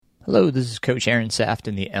Hello, this is Coach Aaron Saft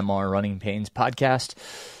in the MR Running Pains podcast.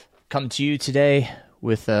 Come to you today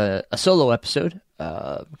with a solo episode.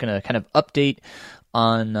 I'm going to kind of update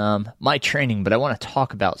on my training, but I want to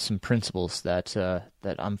talk about some principles that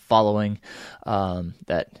I'm following.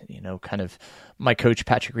 That kind of my coach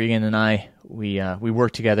Patrick Regan and I we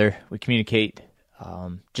work together. We communicate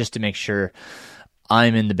just to make sure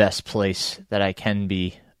I'm in the best place that I can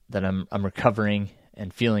be. That I'm recovering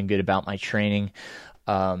and feeling good about my training.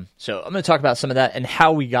 So I'm going to talk about some of that and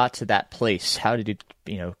how we got to that place. How did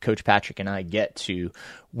Coach Patrick and I get to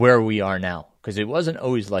where we are now? Because it wasn't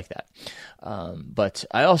always like that. But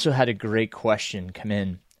I also had a great question come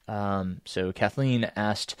in. So Kathleen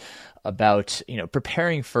asked about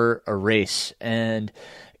preparing for a race, and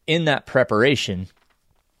in that preparation,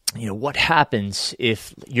 what happens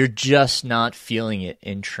if you're just not feeling it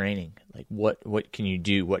in training? Like what can you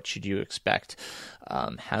do? What should you expect?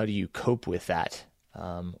 How do you cope with that?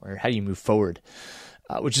 Or how do you move forward?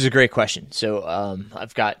 Which is a great question. So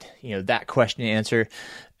I've got that question to answer,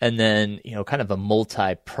 and then kind of a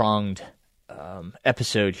multi-pronged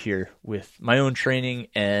episode here with my own training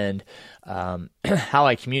and how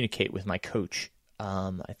I communicate with my coach.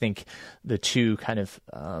 I think the two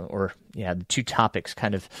the two topics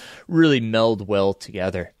kind of really meld well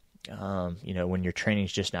together. When your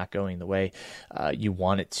training's just not going the way you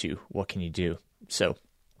want it to, what can you do? So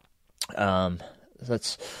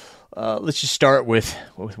let's just start with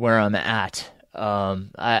where I'm at.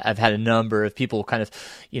 I've had a number of people kind of,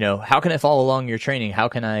 how can I follow along your training? How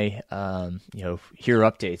can I, hear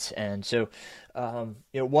updates? And so,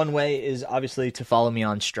 one way is obviously to follow me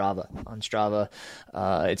on Strava. On Strava,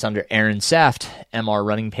 it's under Aaron Saft, MR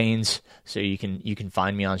Running Pains. So you can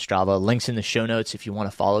find me on Strava. Links in the show notes if you want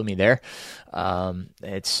to follow me there.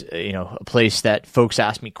 It's a place that folks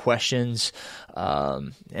ask me questions,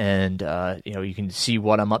 and you can see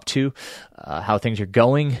what I'm up to, how things are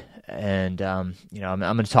going. And I'm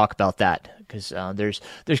going to talk about that because there's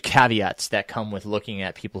caveats that come with looking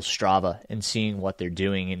at people's Strava and seeing what they're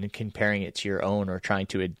doing and comparing it to your own, or trying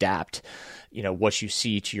to adapt, what you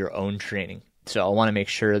see to your own training. So I want to make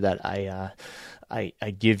sure that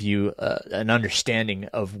I give you an understanding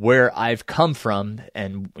of where I've come from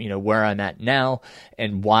and where I'm at now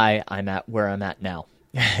and why I'm at where I'm at now,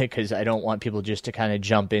 because I don't want people just to kind of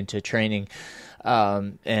jump into training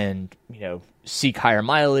and seek higher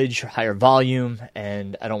mileage, higher volume,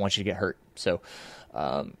 and I don't want you to get hurt. So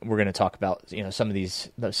we're going to talk about some of these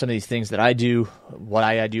things that I do, what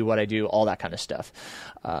I do, all that kind of stuff.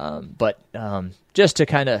 But just to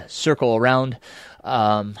kind of circle around,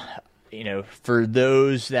 for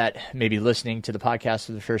those that may be listening to the podcast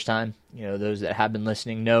for the first time, those that have been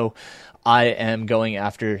listening know I am going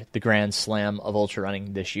after the Grand Slam of ultra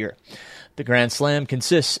running this year. The Grand Slam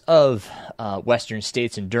consists of Western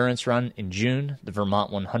States Endurance Run in June, the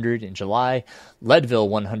Vermont 100 in July, Leadville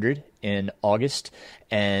 100 in August,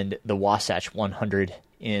 and the Wasatch 100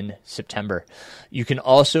 in September. You can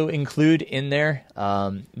also include in there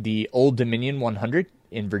the Old Dominion 100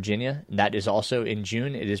 in Virginia. That is also in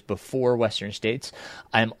June. It is before Western States.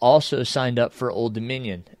 I'm also signed up for Old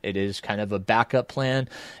Dominion. It is kind of a backup plan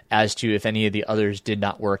as to if any of the others did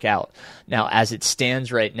not work out. Now, as it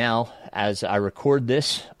stands right now, as I record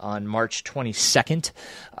this on March 22nd,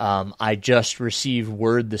 I just received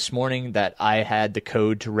word this morning that I had the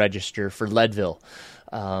code to register for Leadville.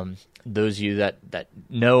 Those of you that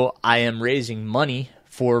know, I am raising money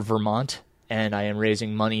for Vermont, and I am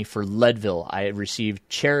raising money for Leadville. I have received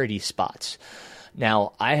charity spots.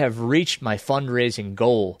 Now, I have reached my fundraising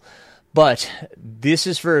goal, but this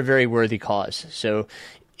is for a very worthy cause. So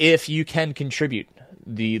if you can contribute,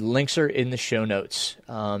 the links are in the show notes.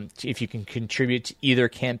 If you can contribute to either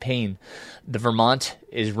campaign, the Vermont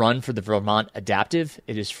is run for the Vermont Adaptive.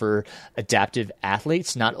 It is for adaptive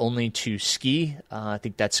athletes, not only to ski. I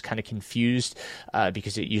think that's kind of confused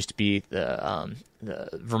because it used to be the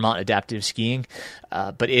Vermont Adaptive Skiing,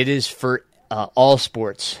 but it is for all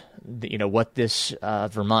sports. What this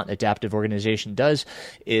Vermont Adaptive organization does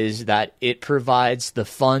is that it provides the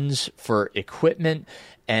funds for equipment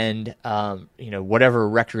and whatever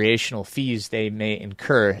recreational fees they may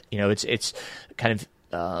incur. It's kind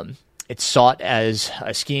of it's sought as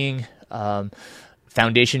a skiing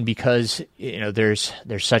foundation because there's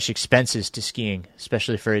such expenses to skiing,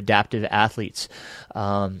 especially for adaptive athletes.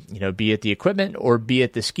 Be it the equipment or be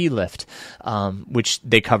it the ski lift, which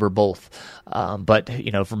they cover both. But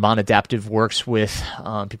Vermont Adaptive works with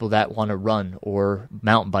people that want to run or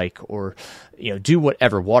mountain bike or do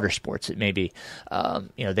whatever water sports it may be.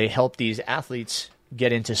 They help these athletes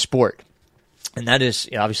get into sport. And that is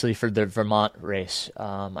obviously for the Vermont race.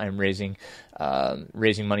 I'm raising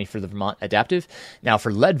raising money for the Vermont Adaptive. Now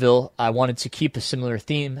for Leadville, I wanted to keep a similar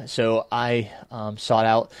theme, so I sought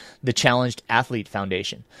out the Challenged Athlete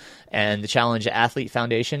Foundation. And the Challenged Athlete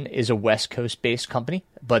Foundation is a West Coast-based company,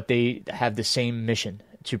 but they have the same mission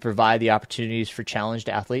to provide the opportunities for challenged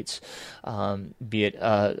athletes, be it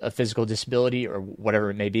a physical disability or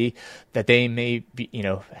whatever it may be, that they may be,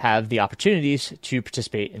 have the opportunities to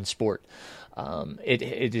participate in sport.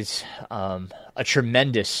 It is a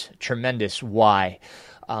tremendous why.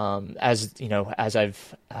 As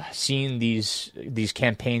I've seen these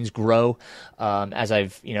campaigns grow, as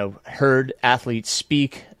I've heard athletes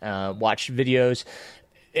speak, watched videos,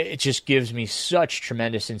 it just gives me such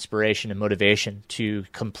tremendous inspiration and motivation to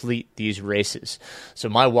complete these races. So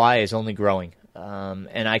my why is only growing.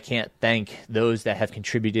 And I can't thank those that have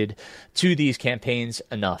contributed to these campaigns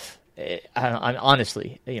enough. I'm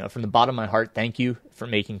honestly, from the bottom of my heart, thank you for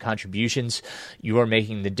making contributions. You are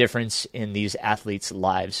making the difference in these athletes'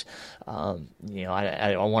 lives. I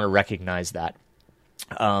want to recognize that.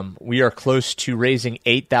 We are close to raising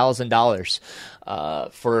 $8,000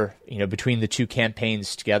 for between the two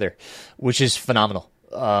campaigns together, which is phenomenal.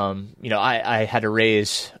 I had to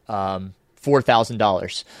raise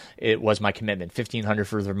 $4,000. It was my commitment. $1,500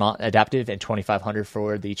 for the Vermont Adaptive and $2,500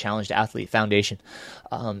 for the Challenged Athlete Foundation.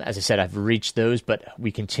 As I said, I've reached those, but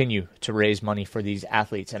we continue to raise money for these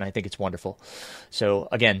athletes, and I think it's wonderful. So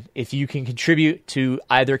again, if you can contribute to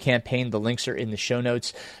either campaign, the links are in the show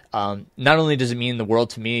notes. Not only does it mean the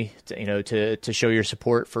world to me, to show your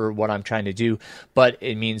support for what I'm trying to do, but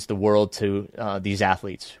it means the world to these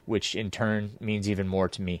athletes, which in turn means even more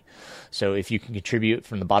to me. So if you can contribute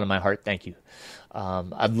from the bottom of my heart, thank you.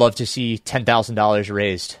 I'd love to see $10,000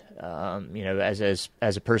 raised.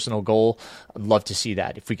 As a personal goal, I'd love to see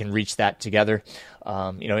that. If we can reach that together,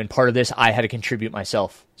 in part of this, I had to contribute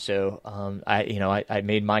myself. So, I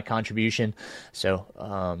made my contribution. So,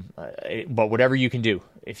 but whatever you can do,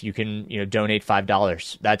 if you can, donate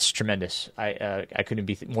 $5, that's tremendous. I couldn't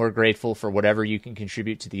be more grateful for whatever you can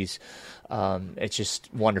contribute to these. It's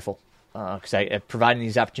just wonderful. Cause providing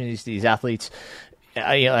these opportunities to these athletes,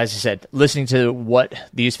 as I said, listening to what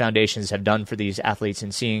these foundations have done for these athletes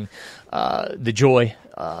and seeing the joy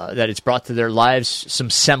that it's brought to their lives, some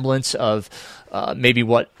semblance of maybe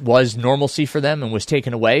what was normalcy for them and was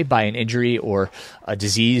taken away by an injury or a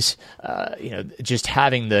disease, just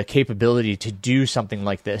having the capability to do something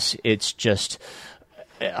like this, it just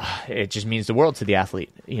means the world to the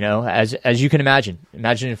athlete, as you can imagine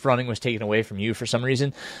if running was taken away from you for some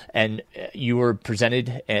reason and you were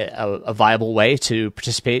presented a viable way to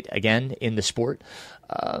participate again in the sport.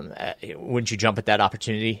 Wouldn't you jump at that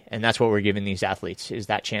opportunity? And that's what we're giving these athletes, is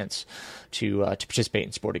that chance to participate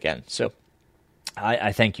in sport again. So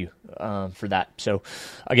I thank you for that. So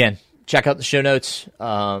again, check out the show notes.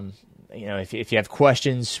 If you have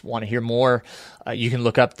questions, want to hear more, you can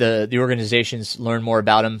look up the organizations, learn more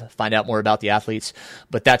about them, find out more about the athletes.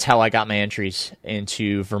 But that's how I got my entries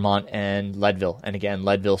into Vermont and Leadville. And again,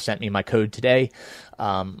 Leadville sent me my code today.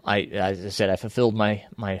 As I said, I fulfilled my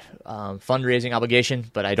fundraising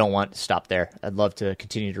obligation, but I don't want to stop there. I'd love to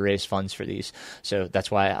continue to raise funds for these. So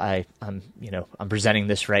that's why I'm presenting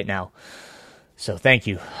this right now. So thank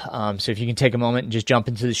you. So if you can take a moment and just jump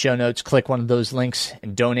into the show notes, click one of those links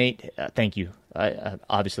and donate. Thank you.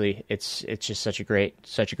 Obviously, it's just such a great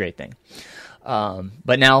thing.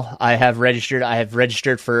 But now I have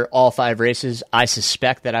registered for all 5 races. I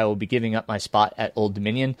suspect that I will be giving up my spot at Old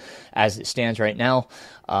Dominion as it stands right now.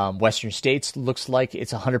 Western States looks like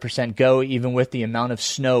it's 100% go, even with the amount of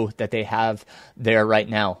snow that they have there right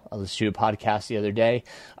now. I listened to a podcast the other day,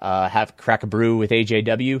 have Crack a Brew with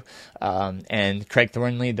AJW, and Craig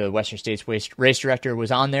Thornley, the Western States race director, was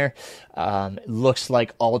on there. It looks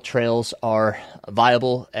like all trails are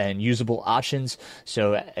viable and usable options.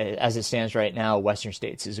 So as it stands right now, Western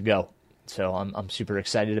States is a go. So I'm super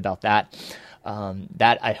excited about that.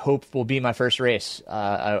 That I hope will be my first race.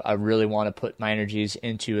 I really want to put my energies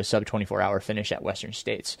into a sub 24-hour finish at Western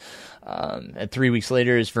States. And 3 weeks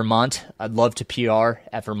later is Vermont. I'd love to PR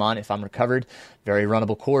at Vermont if I'm recovered. Very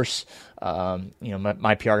runnable course.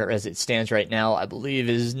 My PR as it stands right now, I believe,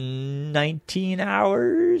 is 19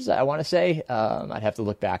 hours, I want to say. I'd have to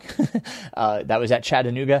look back. That was at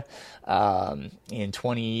Chattanooga in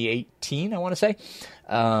 2018, I want to say.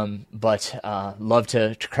 But love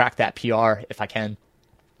to crack that PR if I can.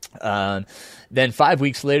 Then 5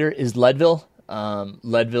 weeks later is Leadville.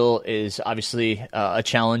 Leadville is obviously a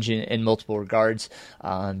challenge in multiple regards,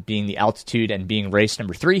 being the altitude and being race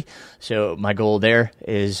number 3. So my goal there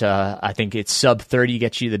is, I think it's sub 30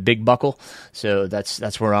 gets you the big buckle. So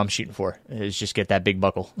that's where I'm shooting for, is just get that big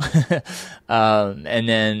buckle. And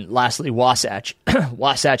then lastly, Wasatch.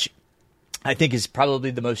 Wasatch, I think, is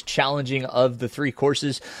probably the most challenging of the 3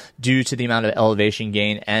 courses due to the amount of elevation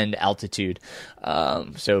gain and altitude.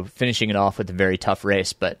 So finishing it off with a very tough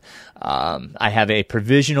race, but I have a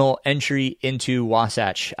provisional entry into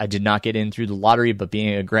Wasatch. I did not get in through the lottery, but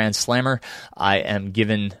being a Grand Slammer, I am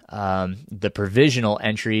given the provisional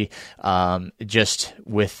entry just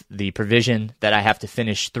with the provision that I have to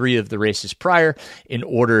finish 3 of the races prior in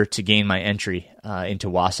order to gain my entry into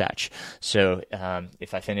Wasatch. So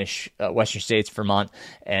if I finish Western States, Vermont,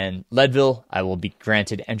 and Leadville, I will be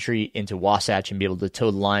granted entry into Wasatch and be able to toe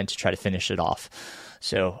the line to try to finish it off.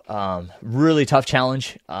 So really tough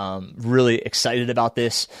challenge. Really excited about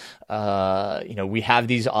this. We have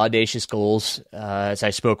these audacious goals. As I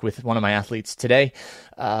spoke with one of my athletes today,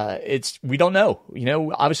 we don't know.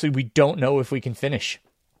 Obviously we don't know if we can finish.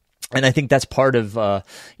 And I think that's part of,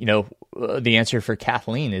 the answer for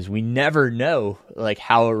Kathleen is we never know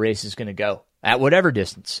how a race is going to go at whatever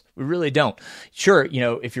distance. We really don't. Sure,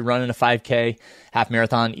 if you're running a 5K, half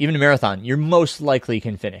marathon, even a marathon, you're most likely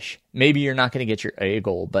can finish. Maybe you're not going to get your A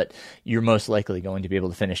goal, but you're most likely going to be able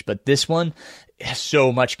to finish. But this one,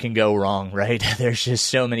 so much can go wrong, right? There's just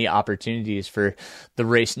so many opportunities for the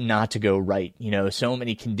race not to go right. So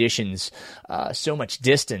many conditions, so much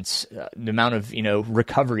distance, the amount of,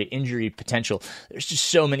 recovery, injury potential. There's just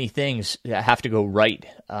so many things that have to go right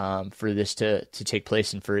for this to take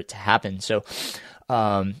place and for it to happen. So,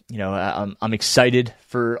 I'm excited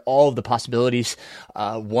for all of the possibilities.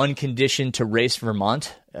 One condition to race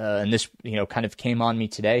Vermont, and this, kind of came on me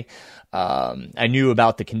today. I knew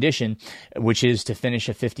about the condition, which is to finish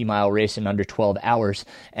a 50-mile race in under 12 hours.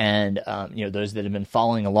 And, those that have been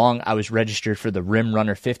following along, I was registered for the Rim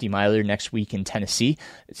Runner 50-miler next week in Tennessee.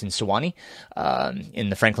 It's in Sewanee, in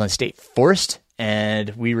the Franklin State Forest. And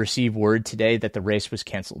we received word today that the race was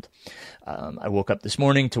canceled. I woke up this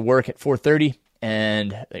morning to work at 4:30.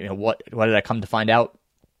 And what did I come to find out?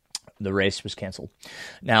 The race was canceled.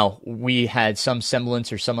 Now, we had some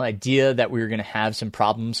semblance or some idea that we were going to have some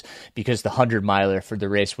problems because the 100-miler for the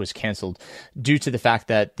race was canceled due to the fact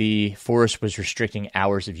that the forest was restricting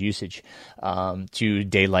hours of usage to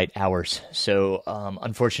daylight hours. So,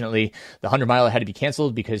 unfortunately, the 100-miler had to be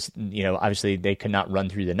canceled because, obviously they could not run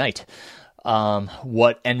through the night.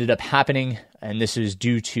 What ended up happening, and this is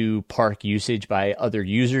due to park usage by other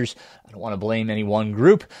users. I don't want to blame any one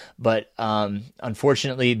group, but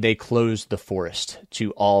unfortunately, they closed the forest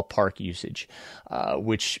to all park usage,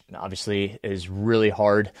 which obviously is really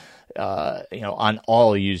hard, on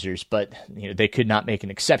all users. But they could not make an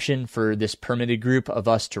exception for this permitted group of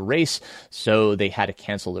us to race, so they had to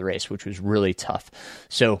cancel the race, which was really tough.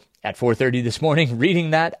 So at 4:30 this morning,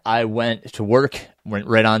 reading that, I went to work, went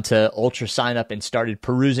right on to Ultra Sign Up and started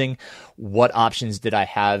perusing what options did I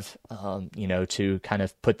have, to kind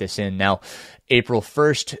of put this in. Now, April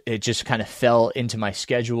 1st, it just kind of fell into my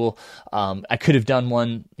schedule. I could have done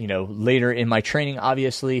one, later in my training,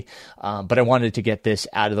 obviously, but I wanted to get this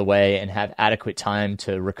out of the way and have adequate time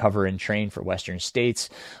to recover and train for Western States.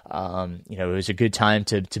 It was a good time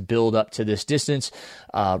to build up to this distance,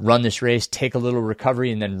 run this race, take a little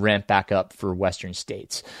recovery, and then ramp back up for Western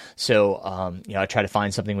States. So, I try to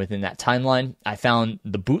find something within that timeline. I found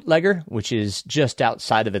the Bootlegger, which is just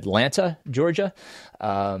outside of Atlanta, Georgia.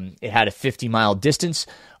 It had a 50-mile distance.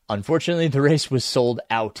 Unfortunately, the race was sold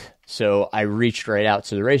out. So I reached right out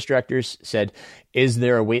to the race directors, said, is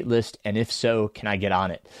there a wait list? And if so, can I get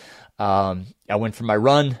on it? I went for my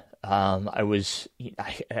run. I was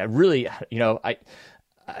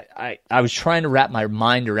trying to wrap my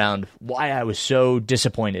mind around why I was so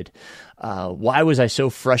disappointed. Why was I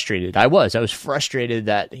so frustrated? I was frustrated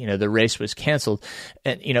that, the race was canceled.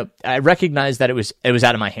 And, I recognized that it was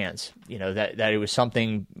out of my hands, that it was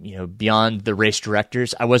something, beyond the race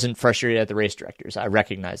directors. I wasn't frustrated at the race directors. I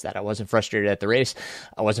recognized that. I wasn't frustrated at the race.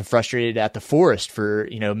 I wasn't frustrated at the forest for,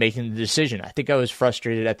 making the decision. I think I was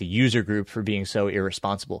frustrated at the user group for being so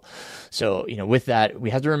irresponsible. So, with that,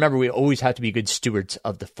 we have to remember we always have to be good stewards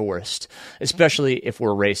of the forest, especially if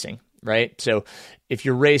we're racing. Right? So if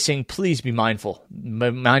you're racing, please be mindful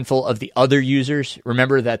of the other users.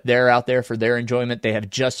 Remember that they're out there for their enjoyment. They have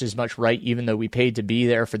just as much right, even though we paid to be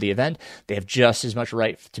there for the event, they have just as much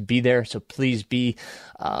right to be there. So please be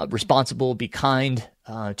responsible, be kind,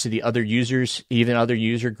 to the other users, even other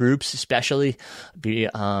user groups, especially. Be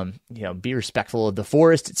respectful of the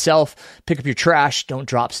forest itself. Pick up your trash. Don't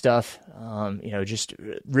drop stuff. Just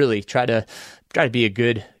really try to be a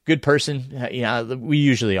good person. We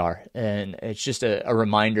usually are, and it's just a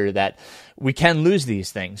reminder that we can lose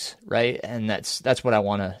these things, right? And that's what I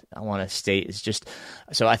want to state is just.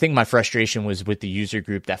 So I think my frustration was with the user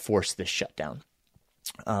group that forced this shutdown.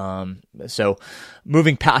 So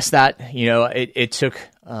moving past that, it took,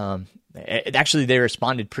 actually they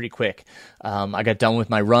responded pretty quick. I got done with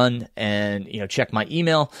my run and, checked my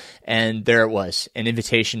email, and there it was, an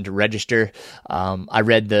invitation to register. I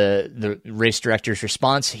read the race director's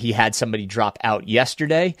response. He had somebody drop out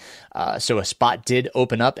yesterday. So a spot did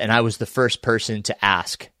open up, and I was the first person to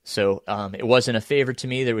ask. So it wasn't a favor to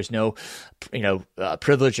me. There was no,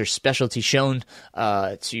 privilege or specialty shown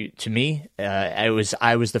to me. I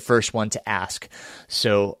was the first one to ask.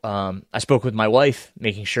 So I spoke with my wife,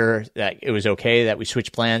 making sure that it was okay that we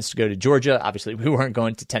switched plans to go to Georgia. Obviously, we weren't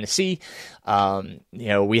going to Tennessee.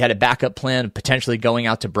 We had a backup plan of potentially going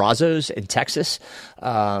out to Brazos in Texas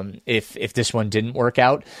if this one didn't work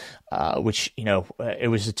out. Which, it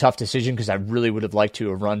was a tough decision because I really would have liked to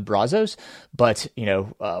have run Brazos, but,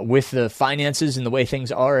 with the finances and the way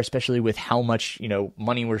things are, especially with how much,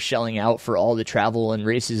 money we're shelling out for all the travel and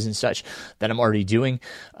races and such that I'm already doing,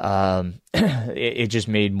 it just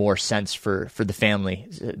made more sense for the family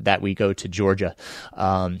that we go to Georgia.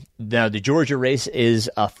 Now the Georgia race is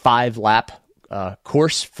a 5-lap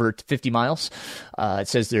course for 50 miles. It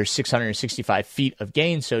says there's 665 feet of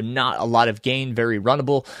gain, so not a lot of gain, very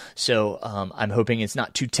runnable. So I'm hoping it's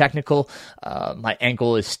not too technical. My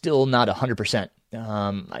ankle is still not 100%.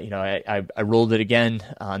 I rolled it again,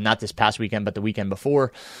 not this past weekend, but the weekend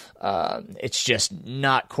before. It's just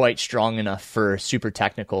not quite strong enough for super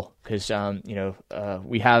technical because,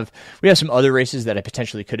 we have some other races that I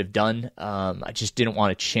potentially could have done. I just didn't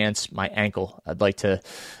want to chance my ankle. I'd like to,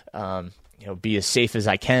 be as safe as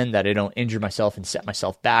I can, that I don't injure myself and set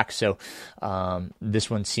myself back. So this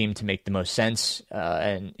one seemed to make the most sense,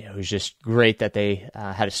 and it was just great that they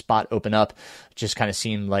had a spot open up. It just kind of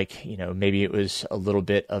seemed like maybe it was a little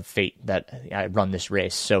bit of fate that I run this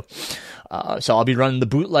race. So I'll be running the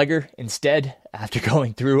bootlegger instead after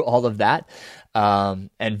going through all of that, and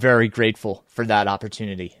very grateful for that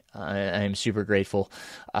opportunity. I am super grateful.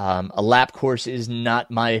 A lap course is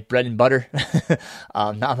not my bread and butter,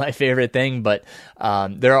 not my favorite thing, but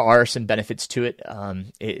there are some benefits to it.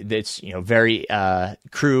 It's very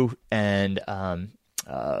crew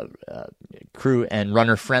and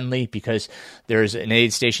runner friendly because there's an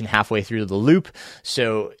aid station halfway through the loop,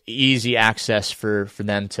 so easy access for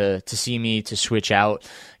them to see me, to switch out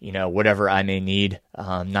whatever I may need.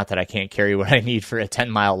 Not that I can't carry what I need for a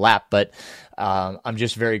 10-mile lap, but I'm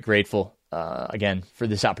just very grateful again for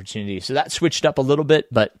this opportunity. So that switched up a little bit,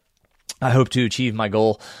 but I hope to achieve my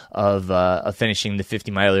goal of finishing the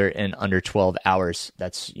 50-miler in under 12 hours.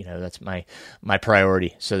 That's my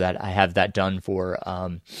priority, so that I have that done for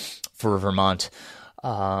Vermont.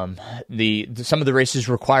 Some of the races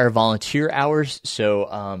require volunteer hours, so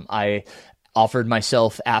I offered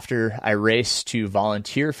myself after I race to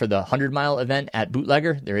volunteer for the 100-mile event at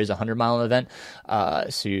Bootlegger. There is a 100-mile event,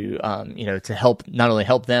 to help, not only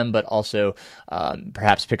help them, but also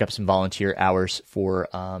perhaps pick up some volunteer hours for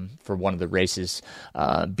one of the races,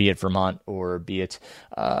 be it Vermont or be it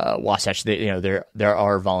Wasatch. There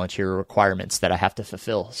are volunteer requirements that I have to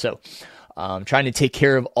fulfill. So trying to take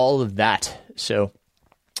care of all of that. So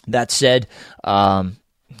that said,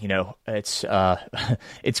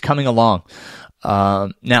 it's coming along.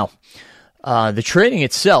 Now, the training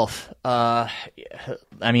itself,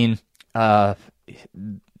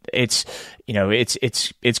 it's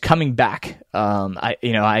coming back. I'm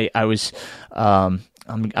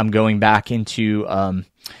going back into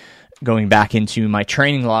my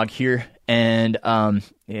training log here. And,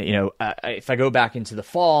 if I go back into the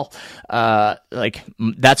fall,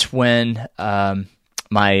 that's when,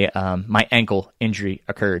 my ankle injury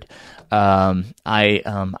occurred.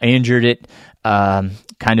 I injured it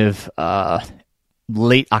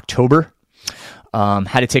late October.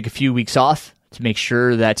 Had to take a few weeks off to make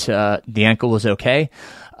sure that the ankle was okay.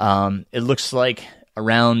 It looks like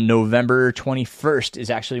around November 21st is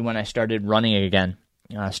actually when I started running again.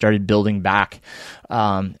 I started building back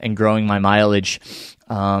and growing my mileage.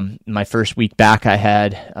 My first week back, I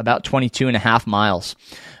had about 22 and a half miles.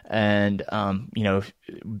 And,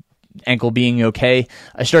 ankle being okay,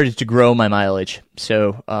 I started to grow my mileage.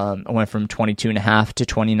 So I went from 22 and a half to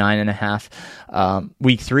 29 and a half.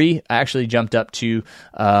 Week 3, I actually jumped up to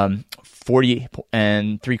 40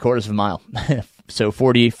 and 3/4 of a mile, So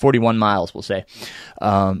 41 miles, we'll say.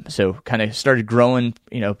 So kind of started growing,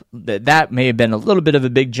 that may have been a little bit of a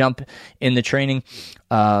big jump in the training.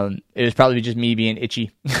 It was probably just me being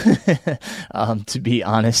itchy, to be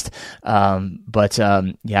honest. So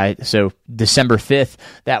December 5th,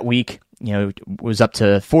 that week, was up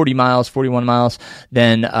to 41 miles.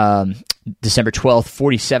 Then December 12th,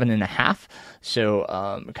 47 and a half.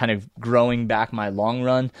 So kind of growing back my long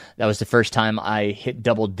run. That was the first time I hit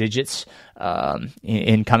double digits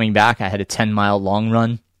in coming back. I had a 10-mile long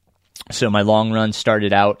run. So my long run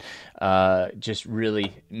started out just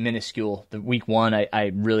really minuscule. The week 1,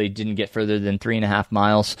 I really didn't get further than 3.5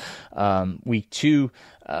 miles. Week 2,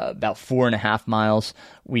 about 4.5 miles.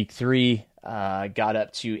 Week 3, got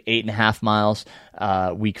up to 8.5 miles.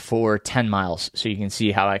 Week 4, 10 miles. So you can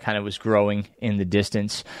see how I kind of was growing in the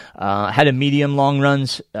distance. I had a medium long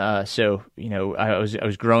runs. I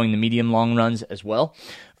was growing the medium long runs as well.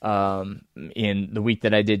 In the week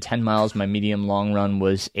that I did 10 miles, my medium long run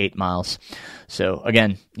was 8 miles. So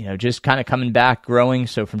again, just kind of coming back, growing.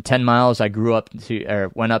 So from 10 miles, I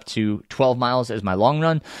went up to 12 miles as my long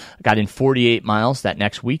run. I got in 48 miles that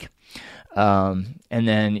next week. And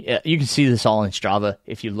then you can see this all in Strava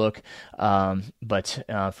if you look. But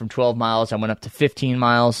from 12 miles, I went up to 15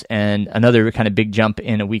 miles, and another kind of big jump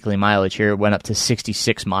in a weekly mileage here, went up to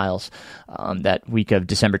 66 miles that week of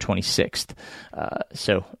December 26th.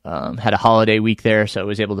 Had a holiday week there, so I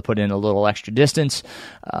was able to put in a little extra distance.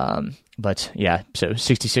 So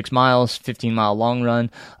 66 miles, 15-mile long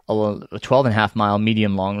run, a 12.5 mile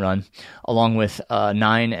medium long run, along with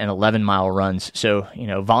 9 and 11-mile runs. So,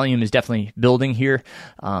 volume is definitely building here,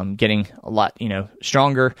 getting a lot,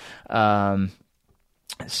 stronger. It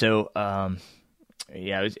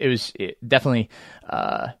definitely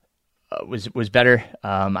was better.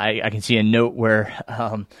 I can see a note where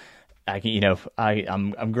I'm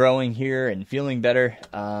growing here and feeling better.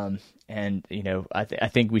 I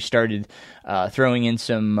think we started throwing in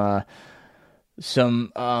some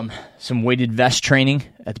weighted vest training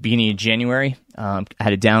at the beginning of January. I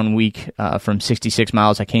had a down week from 66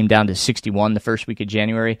 miles. I came down to 61 the first week of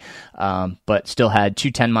January, but still had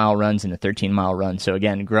 2 10-mile runs and a 13-mile run. So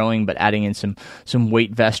again, growing, but adding in some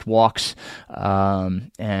weight vest walks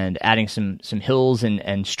and adding some hills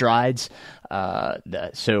and strides.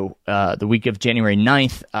 The week of January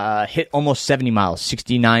 9th, hit almost 70 miles,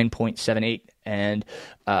 69.78. And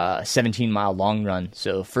 17-mile long run.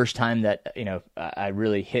 So first time that I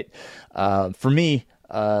really hit for me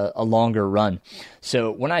a longer run.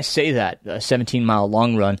 So when I say that a 17-mile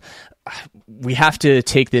long run, we have to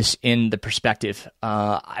take this in the perspective.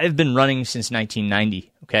 I've been running since 1990.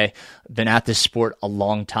 Okay, been at this sport a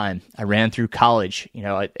long time. I ran through college,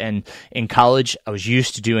 and in college I was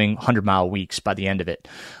used to doing 100-mile weeks by the end of it.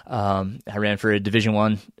 I ran for a Division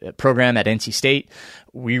I program at NC State.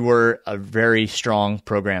 We were a very strong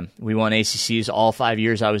program. We won ACCs all 5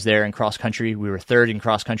 years I was there in cross country. We were third in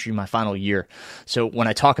cross country my final year. So when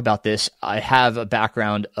I talk about this, I have a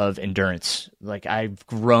background of endurance. Like I've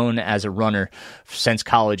grown as a runner since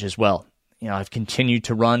college as well. I've continued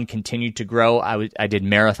to run, continued to grow. I did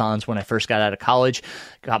marathons when I first got out of college,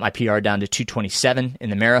 got my PR down to 2:27 in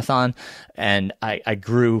the marathon, and I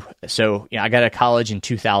grew. So, I got out of college in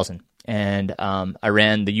 2000, and I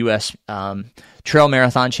ran the U.S. Trail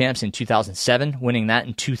Marathon Champs in 2007, winning that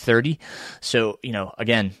in 2:30. So,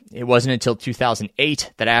 again, it wasn't until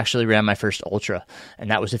 2008 that I actually ran my first ultra, and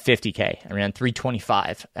that was a 50K. I ran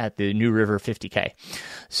 3:25 at the New River 50K.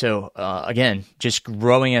 So, again, just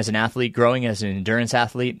growing as an athlete, growing as an endurance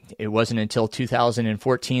athlete. It wasn't until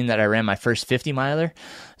 2014 that I ran my first 50-miler.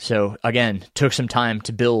 So, again, took some time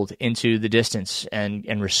to build into the distance and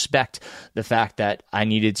respect the fact that I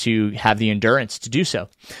needed to have the endurance to do so.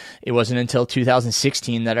 It wasn't until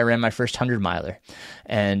 2016 that I ran my first 100-miler.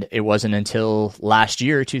 And it wasn't until last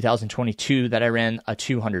year, 2022, that I ran a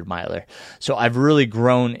 200-miler. So I've really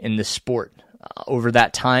grown in the sport. Over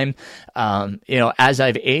that time, as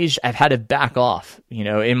I've aged, I've had to back off.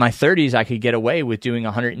 In my 30s, I could get away with doing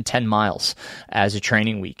 110 miles as a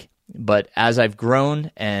training week. But as I've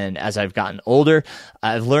grown and as I've gotten older,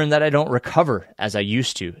 I've learned that I don't recover as I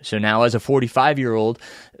used to. So now as a 45-year-old,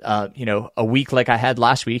 a week like I had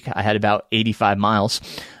last week, I had about 85 miles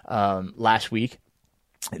last week.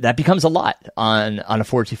 That becomes a lot on a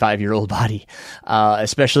 45-year-old body,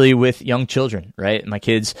 especially with young children, right? My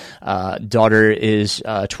kids, daughter is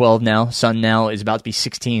 12 now, son now is about to be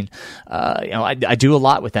 16. I do a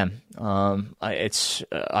lot with them.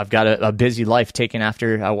 I've got a busy life taken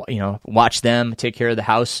after, watch them, take care of the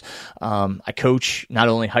house. I coach not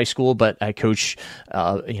only high school, but I coach,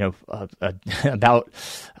 about,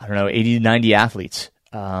 80 to 90 athletes.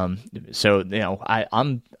 So,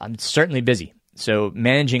 I'm certainly busy. So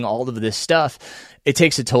managing all of this stuff, it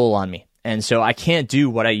takes a toll on me. And so I can't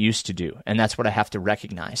do what I used to do. And that's what I have to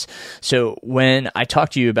recognize. So when I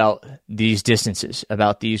talk to you about these distances,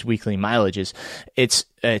 about these weekly mileages, it's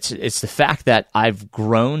the fact that I've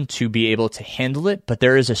grown to be able to handle it. But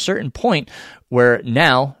there is a certain point where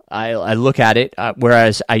now I look at it,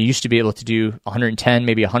 whereas I used to be able to do 110,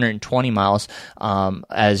 maybe 120 miles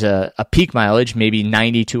as a peak mileage, maybe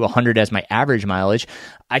 90 to 100 as my average mileage.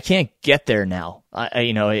 I can't get there now.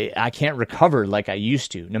 I can't recover like I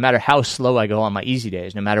used to. No matter how slow I go on my easy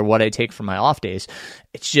days, no matter what I take for my off days,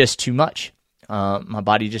 it's just too much. My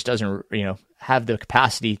body just doesn't, have the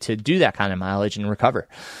capacity to do that kind of mileage and recover.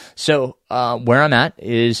 So where I'm at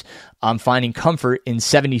is I'm finding comfort in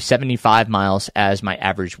 70, 75 miles as my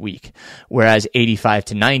average week, whereas 85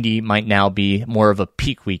 to 90 might now be more of a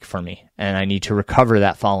peak week for me, and I need to recover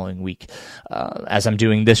that following week as I'm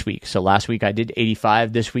doing this week. So last week I did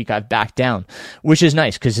 85. This week I've backed down, which is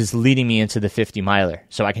nice because it's leading me into the 50 miler,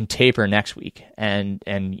 so I can taper next week and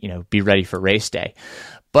be ready for race day.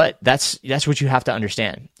 But that's what you have to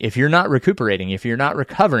understand. If you're not recuperating, if you're not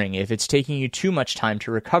recovering, if it's taking you too much time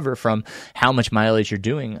to recover from how much mileage you're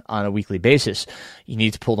doing on a weekly basis, you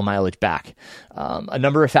need to pull the mileage back. A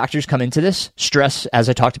number of factors come into this. Stress, as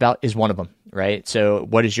I talked about, is one of them, right? So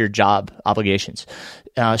what is your job obligations?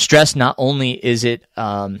 Stress, not only is it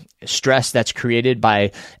stress that's created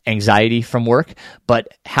by anxiety from work, but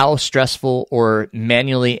how stressful or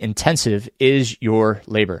manually intensive is your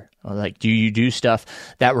labor? Like, do you do stuff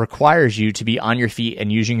that requires you to be on your feet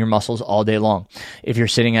and using your muscles all day long? If you're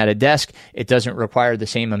sitting at a desk, it doesn't require the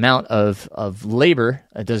same amount of labor.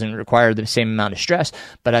 It doesn't require the same amount of stress.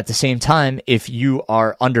 But at the same time, if you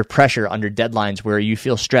are under pressure, under deadlines where you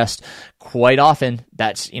feel stressed quite often,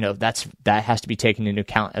 that has to be taken into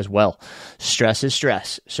account as well. Stress is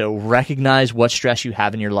stress. So recognize what stress you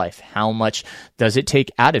have in your life. How much does it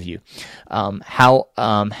take out of you? How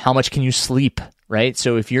much can you sleep? Right?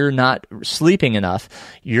 So if you're not sleeping enough,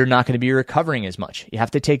 you're not going to be recovering as much. You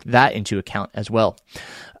have to take that into account as well.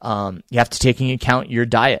 You have to take into account your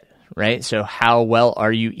diet, right? So how well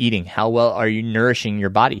are you eating? How well are you nourishing your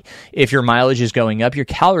body? If your mileage is going up, your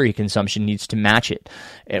calorie consumption needs to match it.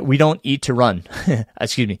 We don't eat to run.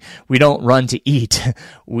 Excuse me. We don't run to eat.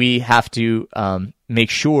 We have to make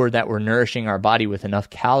sure that we're nourishing our body with enough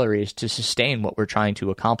calories to sustain what we're trying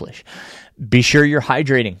to accomplish. Be sure you're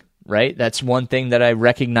hydrating. Right? That's one thing that I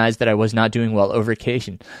recognized that I was not doing well over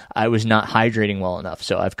vacation. I was not hydrating well enough.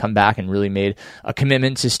 So I've come back and really made a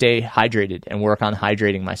commitment to stay hydrated and work on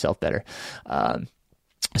hydrating myself better.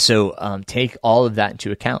 So take all of that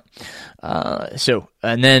into account.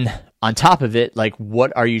 And then on top of it, like,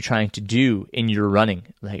 what are you trying to do in your running?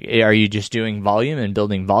 Like, are you just doing volume and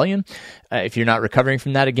building volume? If you're not recovering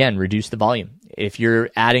from that, again, reduce the volume. If you're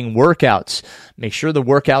adding workouts, make sure the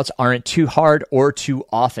workouts aren't too hard or too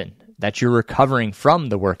often, that you're recovering from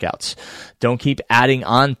the workouts. Don't keep adding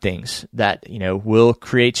on things that, will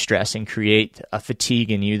create stress and create a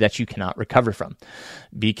fatigue in you that you cannot recover from.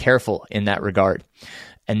 Be careful in that regard.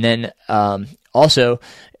 And then also,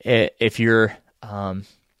 if you're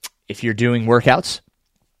doing workouts,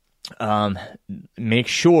 make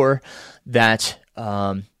sure that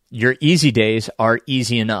your easy days are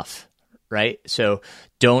easy enough. Right? So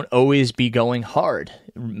don't always be going hard.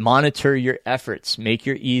 Monitor your efforts. Make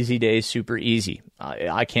your easy days super easy.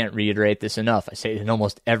 I can't reiterate this enough. I say it in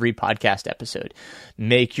almost every podcast episode.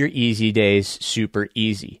 Make your easy days super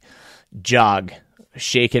easy. Jog.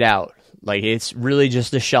 Shake it out. Like, it's really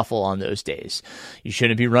just a shuffle on those days. You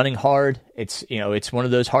shouldn't be running hard. It's one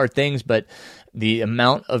of those hard things, but the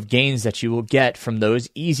amount of gains that you will get from those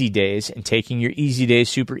easy days and taking your easy days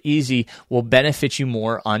super easy will benefit you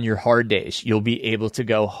more on your hard days. You'll be able to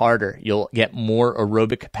go harder. You'll get more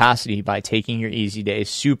aerobic capacity by taking your easy days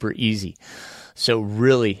super easy. So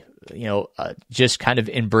really, just kind of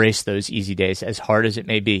embrace those easy days, as hard as it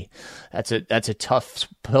may be. That's a tough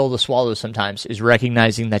pill to swallow sometimes, is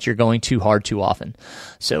recognizing that you're going too hard too often.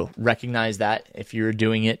 So recognize that if you're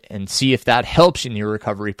doing it and see if that helps in your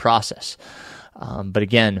recovery process. But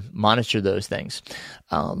again, monitor those things.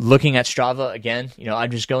 Looking at Strava again,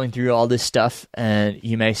 I'm just going through all this stuff, and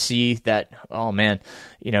you may see that, oh man,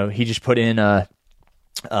 he just put in a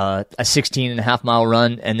 16.5 mile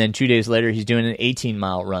run, and then 2 days later he's doing an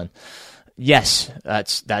 18-mile run. Yes,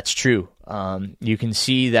 that's true. You can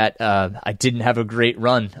see that I didn't have a great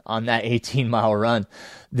run on that 18-mile run.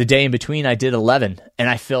 The day in between, I did 11, and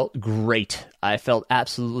I felt great. I felt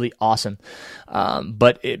absolutely awesome.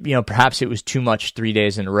 But perhaps it was too much 3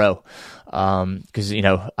 days in a row. Because,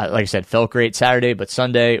 like I said, felt great Saturday, but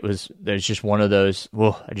Sunday there's just one of those,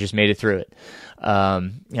 whoa, I just made it through it.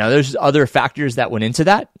 There's other factors that went into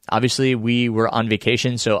that. Obviously, we were on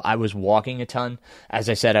vacation, so I was walking a ton. As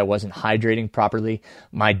I said, I wasn't hydrating properly.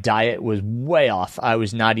 My diet was way off. I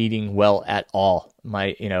was not eating well at all.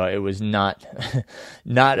 It was not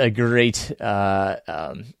a great.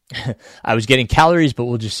 I was getting calories, but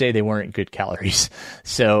we'll just say they weren't good calories.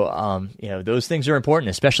 So, those things are important,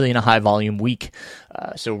 especially in a high volume week.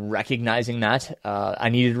 So recognizing that, I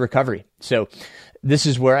needed recovery. So this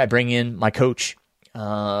is where I bring in my coach.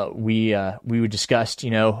 We discussed,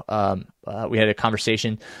 we had a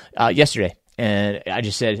conversation yesterday, and I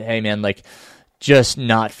just said, hey man, just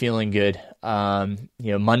not feeling good.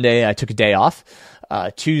 Monday I took a day off.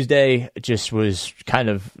 Tuesday just was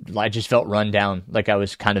I just felt run down, like I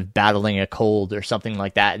was kind of battling a cold or something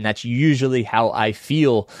like that. And that's usually how I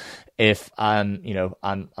feel if I'm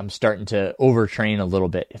starting to overtrain a little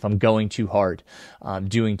bit, if I'm going too hard,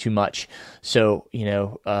 doing too much. So,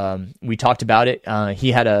 we talked about it.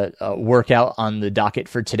 He had a workout on the docket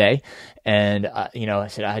for today. And, I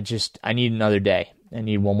said, I need another day. I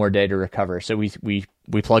need one more day to recover. So we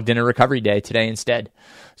plugged in a recovery day today instead.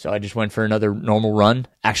 So I just went for another normal run.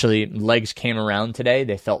 Actually, legs came around today.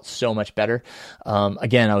 They felt so much better.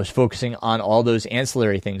 Again, I was focusing on all those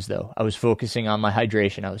ancillary things though. I was focusing on my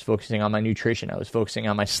hydration. I was focusing on my nutrition. I was focusing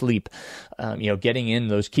on my sleep, getting in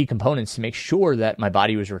those key components to make sure that my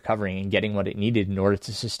body was recovering and getting what it needed in order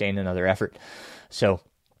to sustain another effort. So,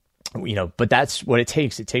 but that's what it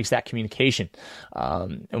takes. It takes that communication.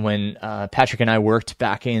 And when Patrick and I worked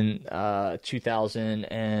back in 2000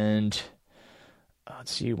 and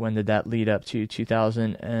let's see, when did that lead up to?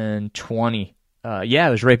 2020.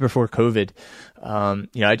 It was right before COVID.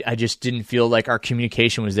 I just didn't feel like our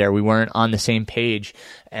communication was there. We weren't on the same page,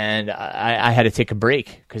 and I had to take a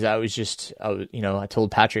break because I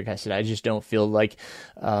told Patrick, I said, I just don't feel like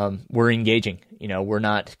we're engaging. We're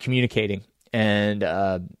not communicating. And,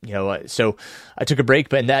 so I took a break,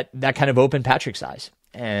 but that kind of opened Patrick's eyes,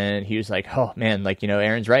 and he was like, oh man,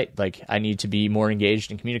 Aaron's right. I need to be more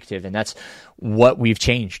engaged and communicative. And that's what we've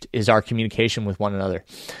changed, is our communication with one another.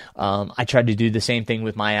 I tried to do the same thing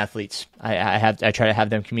with my athletes. I try to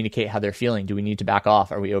have them communicate how they're feeling. Do we need to back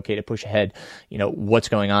off? Are we okay to push ahead? What's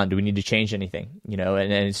going on? Do we need to change anything?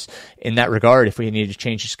 And it's in that regard, if we need to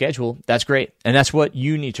change the schedule, that's great. And that's what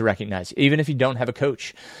you need to recognize. Even if you don't have a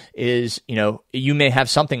coach, is, you may have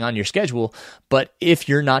something on your schedule, but if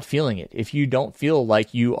you're not feeling it, if you don't feel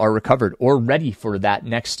like you are recovered or ready for that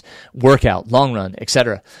next workout, long run,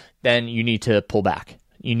 etc., then you need to pull back.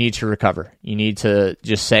 You need to recover. You need to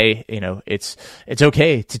just say, it's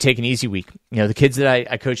okay to take an easy week. The kids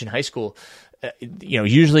that I coach in high school,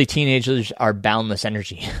 usually teenagers are boundless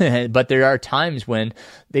energy, but there are times when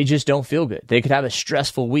they just don't feel good. They could have a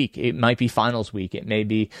stressful week. It might be finals week. It may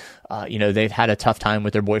be, they've had a tough time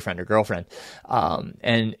with their boyfriend or girlfriend.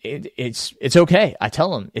 And it's okay. I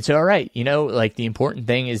tell them it's all right. The important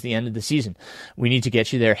thing is the end of the season. We need to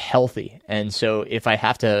get you there healthy. And so if I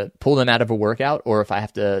have to pull them out of a workout, or if I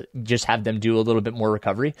have to just have them do a little bit more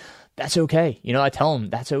recovery, that's okay. I tell them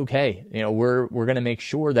that's okay. We're going to make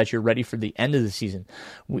sure that you're ready for the end of the season.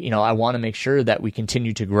 I want to make sure that we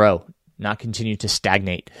continue to grow, not continue to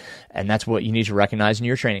stagnate. And that's what you need to recognize in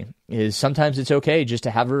your training, is sometimes it's okay just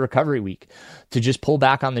to have a recovery week, to just pull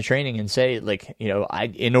back on the training and say,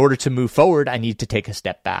 in order to move forward, I need to take a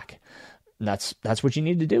step back. And that's what you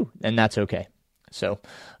need to do. And that's okay. So,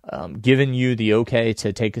 giving you the okay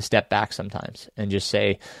to take a step back sometimes and just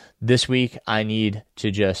say, this week I need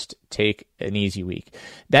to just take an easy week.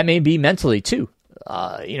 That may be mentally too.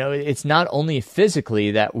 It's not only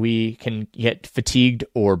physically that we can get fatigued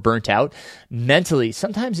or burnt out. Mentally,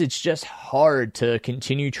 sometimes it's just hard to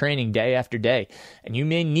continue training day after day, and you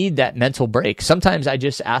may need that mental break. Sometimes I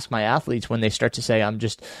just ask my athletes when they start to say, I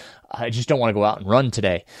just don't want to go out and run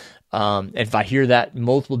today. If I hear that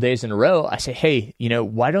multiple days in a row, I say, hey,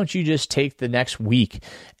 why don't you just take the next week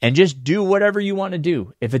and just do whatever you want to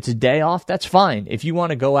do? If it's a day off, that's fine. If you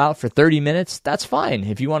want to go out for 30 minutes, that's fine.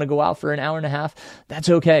 If you want to go out for an hour and a half, that's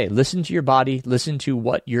okay. Listen to your body, listen to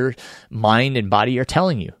what your mind and body are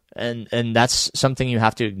telling you. And that's something you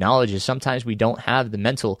have to acknowledge, is sometimes we don't have the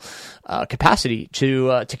mental capacity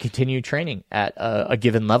to continue training at a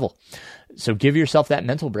given level. So give yourself that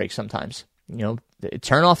mental break sometimes.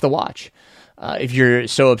 Turn off the watch. If you're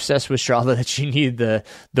so obsessed with Strava that you need the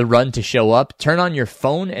run to show up, turn on your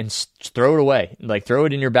phone and throw it away. Throw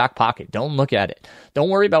it in your back pocket. Don't look at it. Don't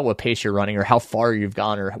worry about what pace you're running or how far you've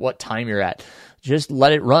gone or what time you're at. Just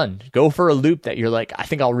let it run. Go for a loop that you're like, I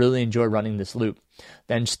think I'll really enjoy running this loop.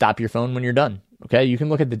 Then stop your phone when you're done. Okay. You can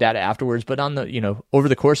look at the data afterwards, but on over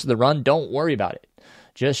the course of the run, don't worry about it.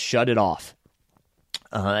 Just shut it off.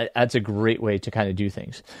 That's a great way to kind of do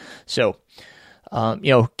things. So,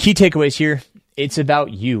 key takeaways here. It's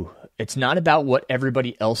about you. It's not about what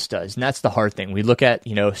everybody else does. And that's the hard thing. We look at,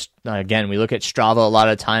 again, we look at Strava a lot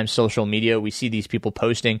of times, social media. We see these people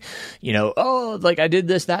posting, oh, like I did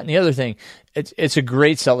this, that, and the other thing. It's a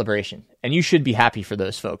great celebration. And you should be happy for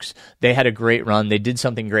those folks. They had a great run. They did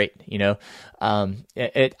something great,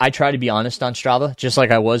 I try to be honest on Strava, just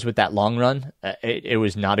like I was with that long run. It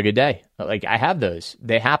was not a good day. Like I have those,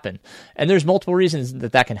 they happen. And there's multiple reasons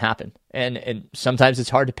that can happen. And sometimes it's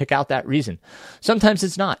hard to pick out that reason. Sometimes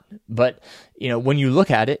it's not. But, when you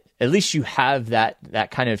look at it, at least you have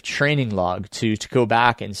that kind of training log to go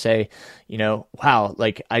back and say, wow,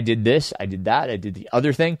 like I did this, I did that, I did the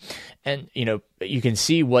other thing. And, you can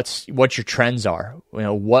see what your trends are.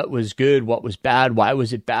 What was good, what was bad, why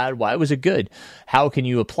was it bad, why was it good? How can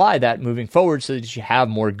you apply that moving forward so that you have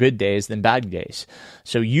more good days than bad days?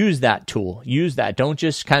 So use that tool, use that. Don't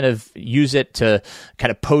just kind of use it to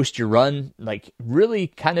kind of post your run, like really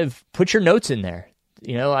kind of put your notes in there.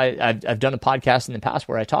 I've done a podcast in the past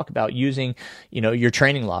where I talk about using, your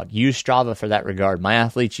training log. Use Strava for that regard. My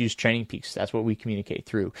athletes use Training Peaks. That's what we communicate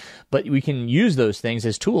through. But we can use those things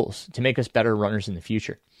as tools to make us better runners in the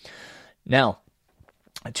future. Now,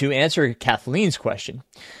 to answer Kathleen's question,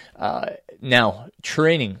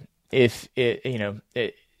 training, if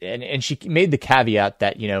it, and she made the caveat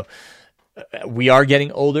that, we are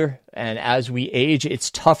getting older, and as we age, it's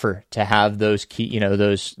tougher to have those key,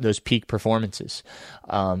 those peak performances.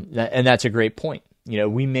 And that's a great point.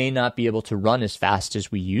 We may not be able to run as fast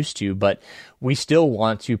as we used to, but we still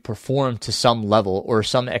want to perform to some level or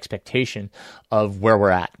some expectation of where we're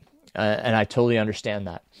at. And I totally understand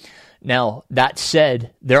that. Now, that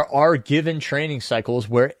said, there are given training cycles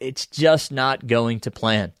where it's just not going to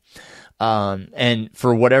plan. And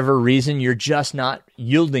for whatever reason, you're just not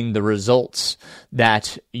yielding the results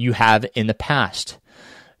that you have in the past.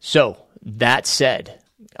 So that said,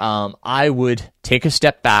 I would take a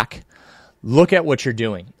step back, look at what you're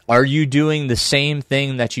doing. Are you doing the same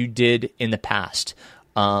thing that you did in the past?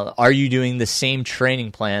 Are you doing the same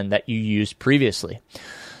training plan that you used previously?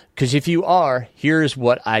 Because if you are, here's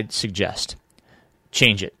what I'd suggest.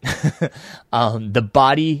 Change it. The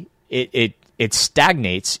body, it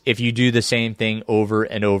stagnates if you do the same thing over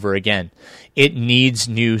and over again. It needs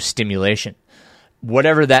new stimulation,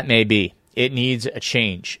 whatever that may be. It needs a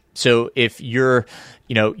change. So if you've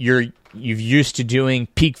used to doing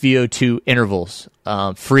peak VO2 intervals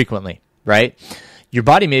frequently, right? Your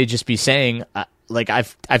body may just be saying,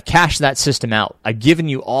 I've cashed that system out. I've given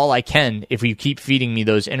you all I can. If you keep feeding me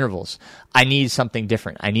those intervals, I need something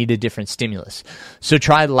different. I need a different stimulus. So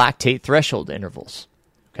try lactate threshold intervals.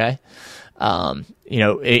 Okay.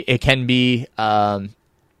 It can be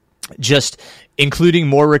just including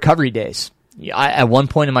more recovery days. At one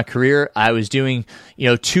point in my career, I was doing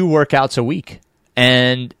 2 workouts a week,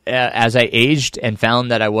 and as I aged and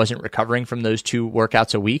found that I wasn't recovering from those 2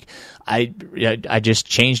 workouts a week, I just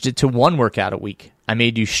changed it to 1 workout a week. I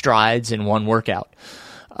may do strides in 1 workout.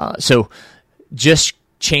 So just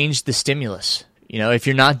change the stimulus. If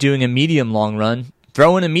you're not doing a medium long run,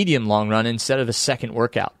 throw in a medium long run instead of a second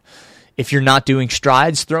workout. If you're not doing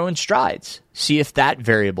strides, throw in strides. See if that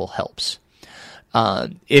variable helps.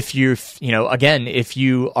 If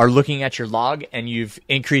you are looking at your log and you've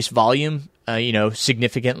increased volume,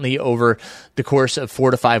 significantly over the course of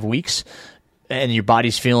 4 to 5 weeks, and your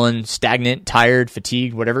body's feeling stagnant, tired,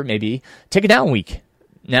 fatigued, whatever it may be, take a down week.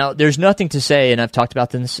 Now, there's nothing to say, and I've talked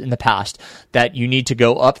about this in the past, that you need to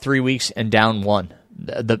go up 3 weeks and down 1.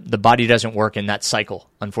 The body doesn't work in that cycle,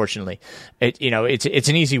 unfortunately. It's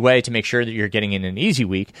an easy way to make sure that you're getting in an easy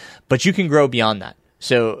week, but you can grow beyond that.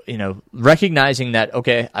 So, recognizing that,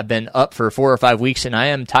 okay, I've been up for 4 or 5 weeks and I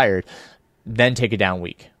am tired, then take a down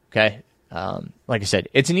week. Okay. Like I said,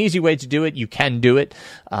 it's an easy way to do it. You can do it,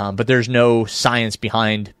 but there's no science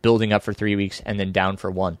behind building up for 3 weeks and then down for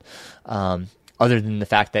 1. Other than the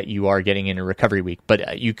fact that you are getting in a recovery week,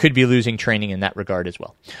 but you could be losing training in that regard as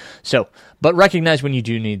well. So, but recognize when you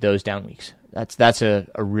do need those down weeks. That's a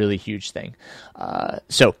really huge thing.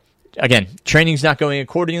 So again, training's not going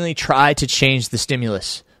accordingly. Try to change the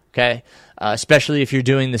stimulus. Okay. Especially if you're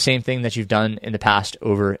doing the same thing that you've done in the past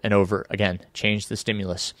over and over again, change the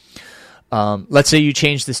stimulus. Let's say you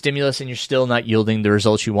change the stimulus and you're still not yielding the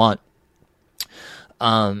results you want.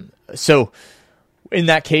 So in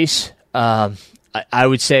that case, I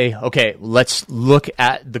would say, okay, let's look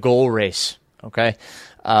at the goal race. Okay.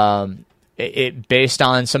 based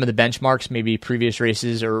on some of the benchmarks, maybe previous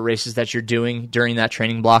races or races that you're doing during that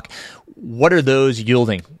training block, what are those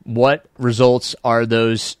yielding? What results are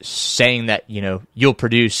those saying that, you'll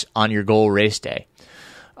produce on your goal race day?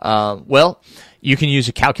 Well, you can use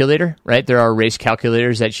a calculator, right? There are race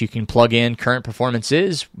calculators that you can plug in current performance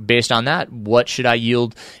is. Based on that, what should I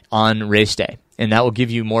yield on race day? And that will give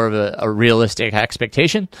you more of a realistic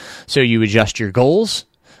expectation. So you adjust your goals,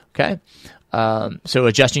 okay? So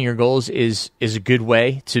adjusting your goals is a good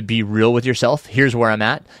way to be real with yourself. Here's where I'm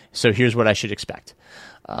at, so here's what I should expect.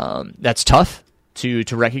 That's tough to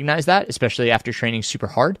recognize that, especially after training super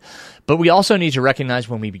hard. But we also need to recognize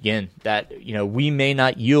when we begin that we may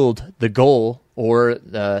not yield the goal or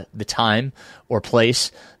the time or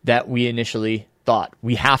place that we initially thought.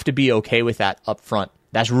 We have to be okay with that up front.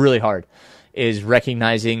 That's really hard, is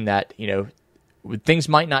recognizing that things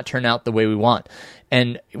might not turn out the way we want.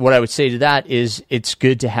 And what I would say to that is it's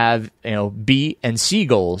good to have B and C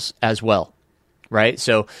goals as well. Right?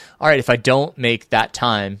 So, all right, if I don't make that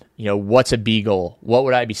time, what's a B goal? What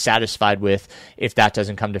would I be satisfied with if that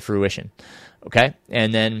doesn't come to fruition? Okay.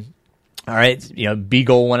 And then, all right, B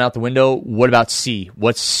goal went out the window. What about C?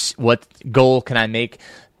 What goal can I make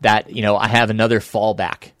that, I have another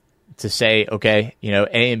fallback to say, okay,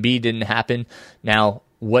 A and B didn't happen. Now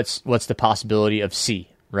what's the possibility of C?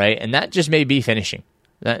 Right. And that just may be finishing.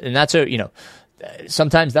 And that's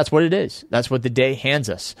sometimes that's what it is. That's what the day hands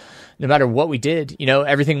us. No matter what we did,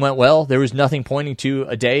 everything went well. There was nothing pointing to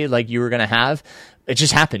a day like you were going to have. It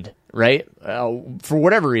just happened, right? For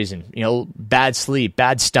whatever reason, bad sleep,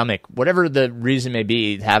 bad stomach, whatever the reason may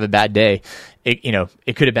be to have a bad day,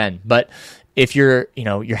 it could have been. But if you're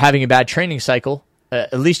having a bad training cycle,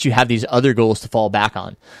 at least you have these other goals to fall back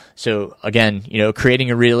on. So again, creating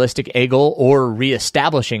a realistic A goal or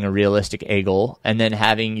reestablishing a realistic A goal, and then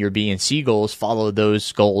having your B and C goals follow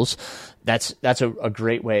those goals. That's a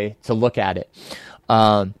great way to look at it.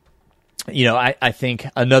 I think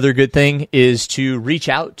another good thing is to reach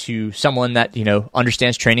out to someone that,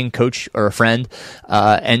 understands training, coach or a friend,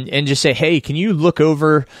 and just say, hey, can you look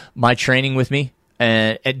over my training with me?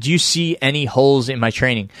 And do you see any holes in my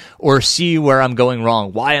training or see where I'm going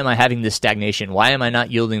wrong? Why am I having this stagnation? Why am I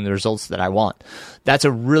not yielding the results that I want? That's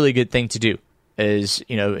a really good thing to do, is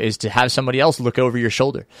to have somebody else look over your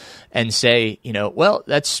shoulder and say, well,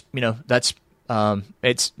 here's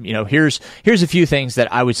a few things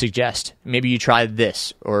that I would suggest. Maybe you try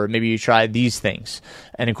this, or maybe you try these things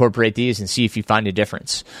and incorporate these and see if you find a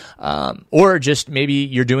difference. Or just maybe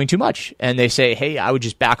you're doing too much and they say, hey, I would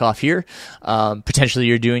just back off here. Potentially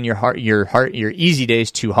you're doing your easy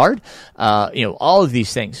days too hard. All of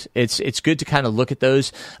these things. It's good to kind of look at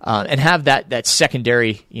those, and have that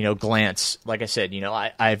secondary, glance. Like I said,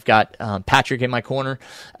 I've got, Patrick in my corner,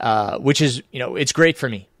 which is, it's great for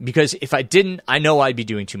me, because if I didn't, I know I'd be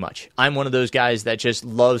doing too much. I'm one of those guys that just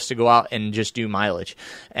loves to go out and just do mileage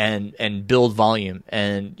and build volume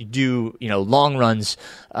and do, long runs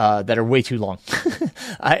that are way too long.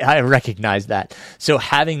 I recognize that. So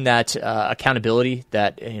having that accountability,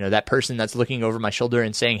 that that person that's looking over my shoulder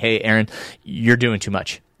and saying, hey, Aaron, you're doing too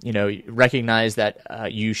much. Recognize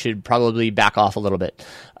that you should probably back off a little bit,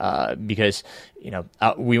 because you're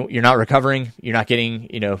not recovering, you're not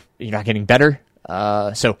getting better.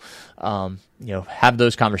 So have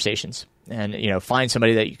those conversations, and find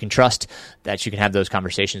somebody that you can trust, that you can have those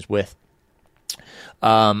conversations with.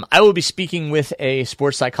 I will be speaking with a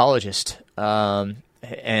sports psychologist, and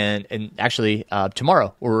actually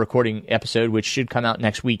tomorrow we're recording an episode which should come out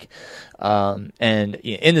next week. And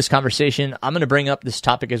in this conversation, I'm going to bring up this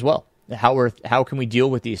topic as well. How can we deal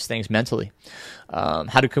with these things mentally?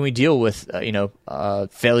 Can we deal with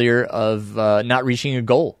failure of not reaching a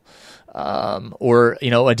goal? Or a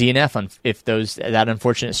DNF if that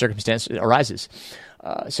unfortunate circumstance arises.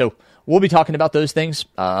 So we'll be talking about those things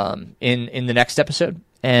in the next episode,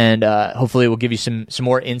 and hopefully we'll give you some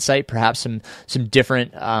more insight, perhaps some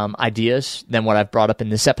different ideas than what I've brought up in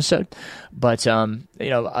this episode. But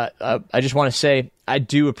I just want to say I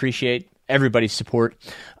do appreciate everybody's support.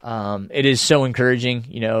 It is so encouraging.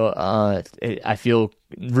 I feel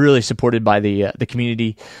really supported by the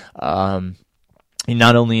community.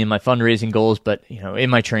 Not only in my fundraising goals, but in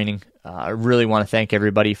my training. I really want to thank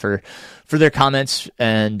everybody for their comments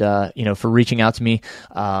and for reaching out to me.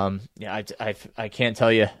 I can't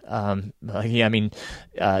tell you.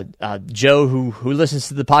 Joe, who listens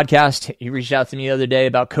to the podcast, he reached out to me the other day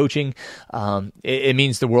about coaching. It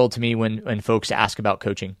means the world to me when folks ask about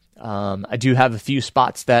coaching. I do have a few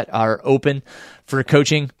spots that are open for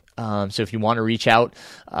coaching. So if you want to reach out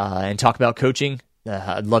and talk about coaching,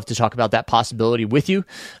 I'd love to talk about that possibility with you,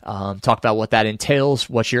 talk about what that entails,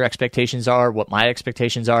 what your expectations are, what my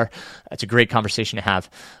expectations are. It's a great conversation to have.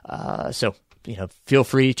 So, feel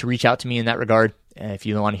free to reach out to me in that regard if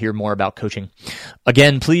you want to hear more about coaching.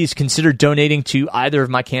 Again, please consider donating to either of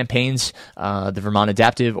my campaigns, the Vermont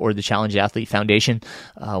Adaptive or the Challenge Athlete Foundation.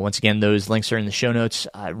 Once again, those links are in the show notes.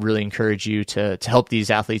 I really encourage you to help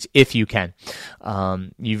these athletes if you can.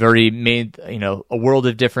 You've already made a world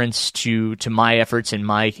of difference to my efforts and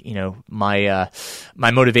my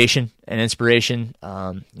motivation and inspiration.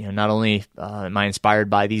 Not only am I inspired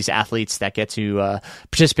by these athletes that get to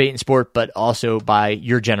participate in sport, but also by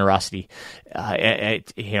your generosity.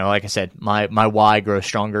 Like I said, my why grows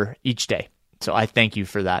stronger each day. So I thank you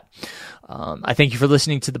for that. I thank you for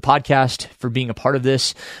listening to the podcast, for being a part of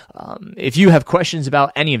this. If you have questions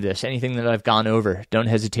about any of this, anything that I've gone over, don't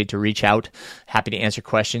hesitate to reach out. Happy to answer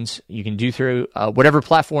questions. You can do through whatever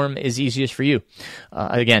platform is easiest for you.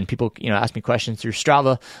 Again, people ask me questions through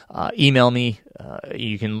Strava, email me.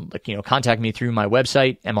 You can contact me through my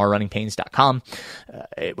website, mrrunningpains.com.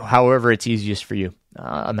 However it's easiest for you.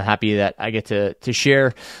 I'm happy that I get to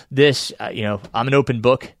share this. I'm an open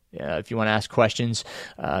book. If you want to ask questions,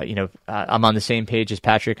 I'm on the same page as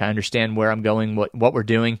Patrick. I understand where I'm going, what we're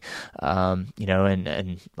doing,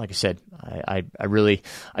 and like I said, I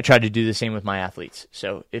try to do the same with my athletes.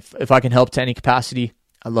 So if I can help to any capacity,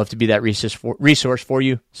 I'd love to be that resource for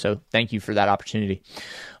you. So thank you for that opportunity.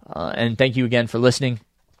 And thank you again for listening.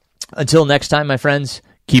 Until next time, my friends,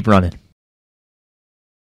 keep running.